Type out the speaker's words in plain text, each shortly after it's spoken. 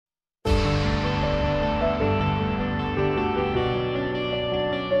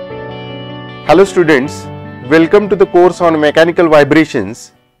Hello students, welcome to the course on mechanical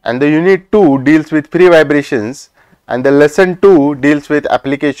vibrations, and the unit 2 deals with free vibrations and the lesson 2 deals with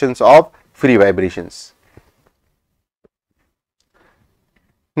applications of free vibrations.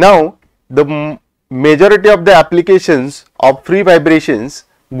 Now the majority of the applications of free vibrations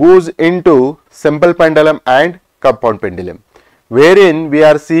goes into simple pendulum and compound pendulum, wherein we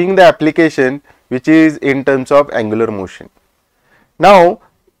are seeing the application which is in terms of angular motion. Now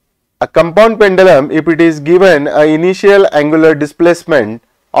a compound pendulum, if it is given an initial angular displacement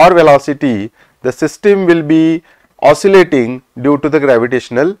or velocity, the system will be oscillating due to the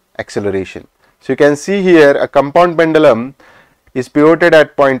gravitational acceleration. So you can see here a compound pendulum is pivoted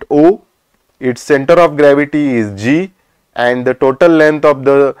at point O, its center of gravity is G, and the total length of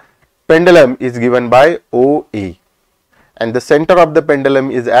the pendulum is given by OA, and the center of the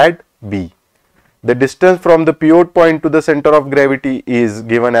pendulum is at B. The distance from the pivot point to the center of gravity is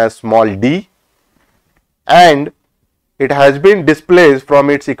given as small d, and it has been displaced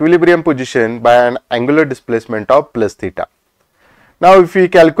from its equilibrium position by an angular displacement of plus theta. Now if we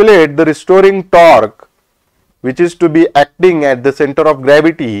calculate the restoring torque which is to be acting at the center of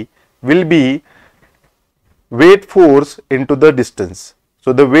gravity will be weight force into the distance.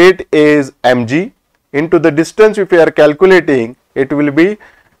 So the weight is mg into the distance. If we are calculating, it will be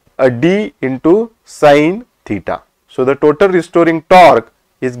a d into sine theta. So the total restoring torque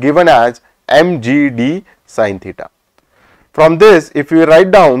is given as mgd sine theta. From this, if we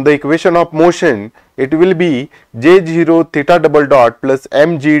write down the equation of motion, it will be j0 theta double dot plus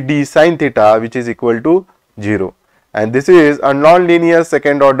mgd sine theta, which is equal to 0, and this is a non-linear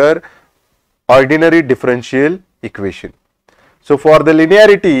second order ordinary differential equation. So for the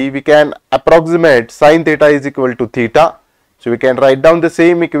linearity, we can approximate sine theta is equal to theta. So we can write down the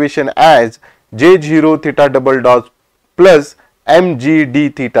same equation as j0 theta double dot plus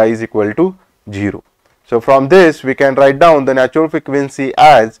mgd theta is equal to 0. So from this we can write down the natural frequency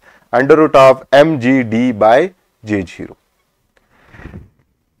as under root of mgd by j0.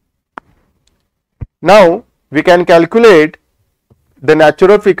 Now we can calculate the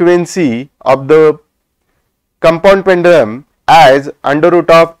natural frequency of the compound pendulum as under root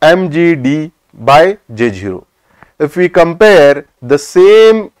of mgd by j0. If we compare the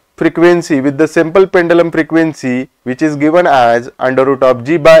same frequency with the simple pendulum frequency, which is given as under root of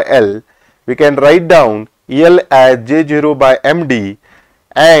g by L, we can write down L as j0 by md,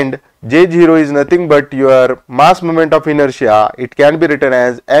 and j0 is nothing but your mass moment of inertia. It can be written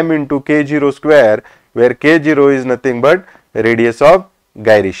as m into k0 square, where k0 is nothing but radius of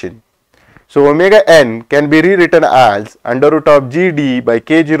gyration. So omega n can be rewritten as under root of gd by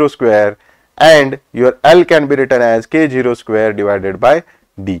k0 square, and your L can be written as k0 square divided by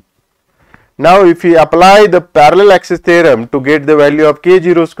d. Now if we apply the parallel axis theorem to get the value of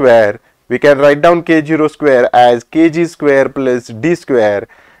k0 square, we can write down k0 square as kg square plus d square.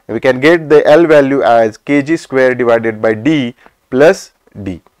 We can get the L value as kg square divided by d plus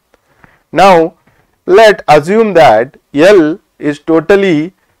d. Now let assume that L is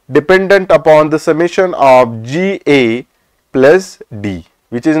totally dependent upon the summation of GA plus D,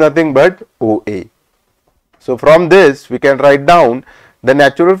 which is nothing but OA. So from this we can write down the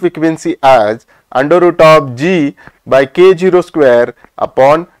natural frequency as under root of G by k0 square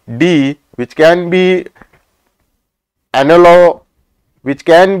upon D, which can be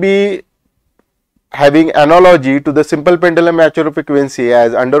having analogy to the simple pendulum natural frequency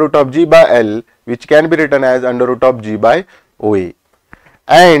as under root of G by L, which can be written as under root of G by OA.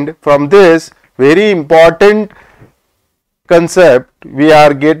 And from this very important concept we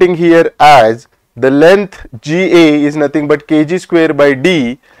are getting here as the length GA is nothing but kg square by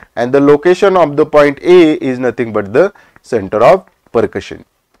D, and the location of the point A is nothing but the center of percussion.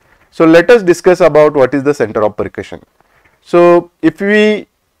 So let us discuss about what is the center of percussion. So if we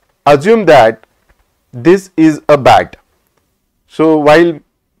assume that this is a bat, so while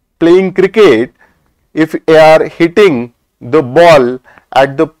playing cricket, if we are hitting the ball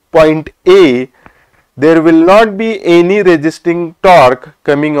at the point A, there will not be any resisting torque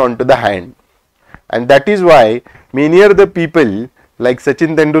coming onto the hand, and that is why many of the people like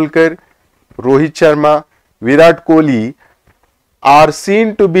Sachin Tendulkar, Rohit Sharma, Virat Kohli are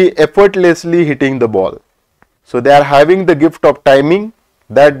seen to be effortlessly hitting the ball. So they are having the gift of timing,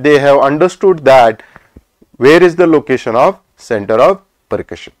 that they have understood that where is the location of center of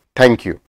percussion. Thank you.